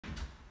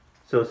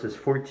So this is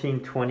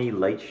 1420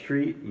 Light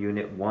Street,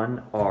 Unit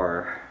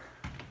 1R.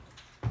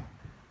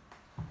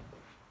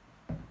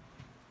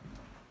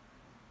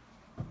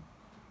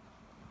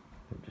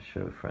 Just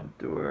show the front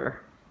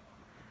door.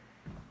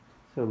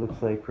 So it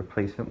looks like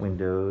replacement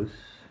windows.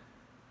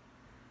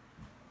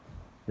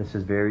 This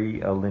is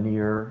very a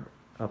linear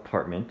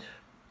apartment.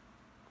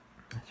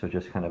 So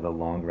just kind of a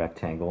long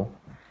rectangle.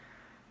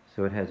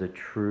 So it has a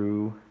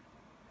true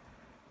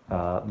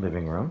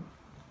living room.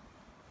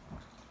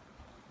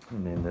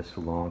 And then this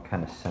long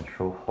kind of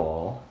central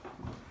hall.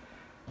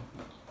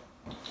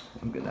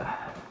 I'm gonna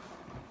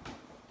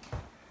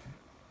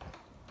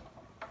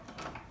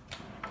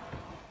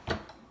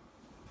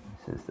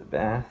This is the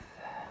bath.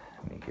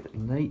 Make it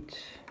light.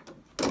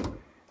 The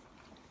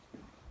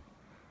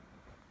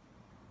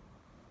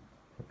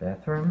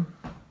bathroom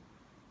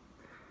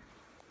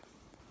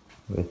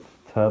with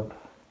tub.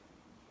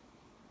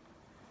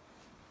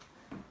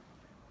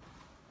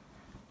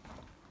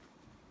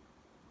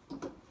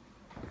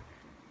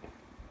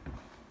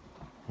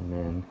 And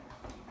then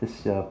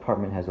this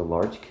apartment has a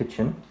large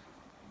kitchen.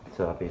 It's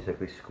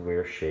basically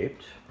square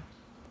shaped.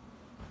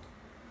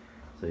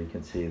 So you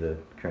can see the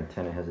current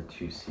tenant has a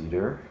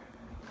 2-seater.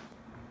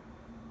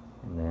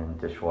 And then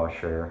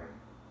dishwasher.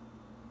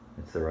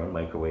 It's their own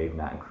microwave,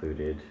 not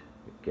included.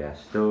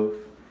 Gas stove,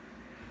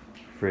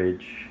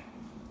 fridge,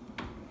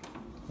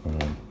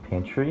 and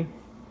pantry.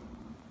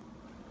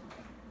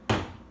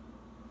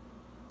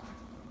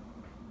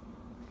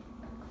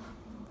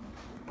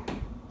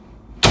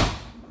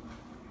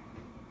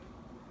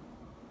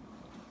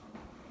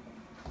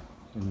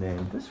 And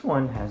then this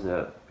one has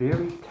a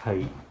very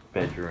tight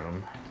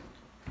bedroom.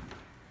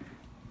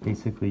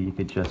 Basically, you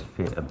could just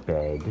fit a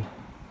bed.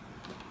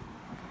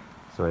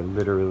 So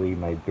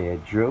my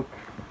bad joke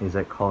is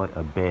I call it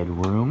a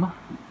bedroom.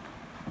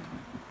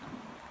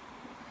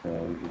 So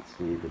you can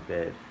see the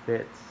bed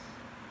fits.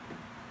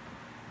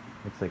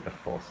 Looks like a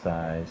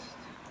full-sized.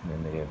 And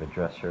then they have a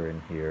dresser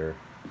in here.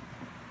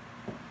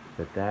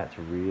 But that's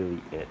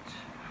really it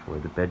for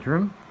the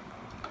bedroom.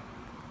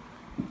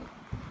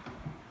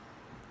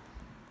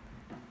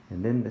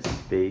 And then the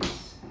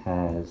space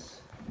has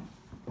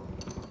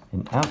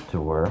an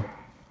outdoor.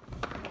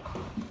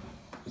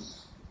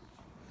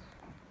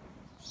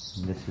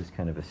 And this is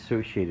kind of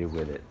associated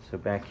with it. So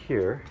back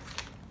here,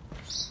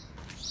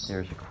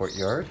 there's a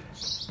courtyard.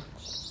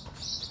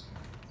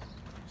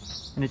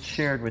 And it's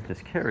shared with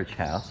this carriage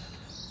house.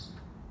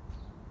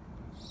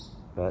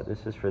 But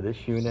this is for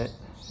this unit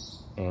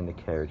and the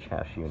carriage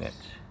house unit.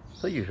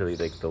 So usually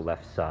like the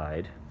left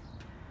side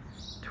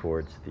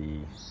towards the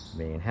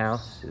main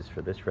house is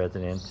for this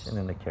resident, and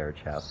then the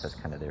carriage house has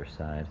kind of their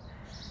side.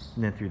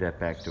 And then through that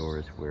back door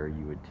is where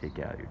you would take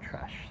out your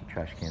trash. The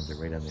trash cans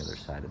are right on the other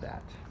side of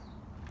that.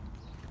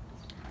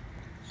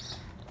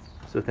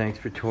 So thanks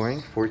for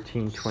touring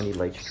 1420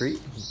 Light Street.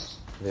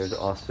 There's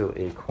also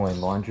a coin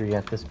laundry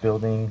at this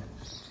building.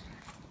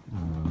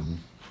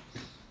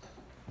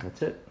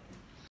 That's it.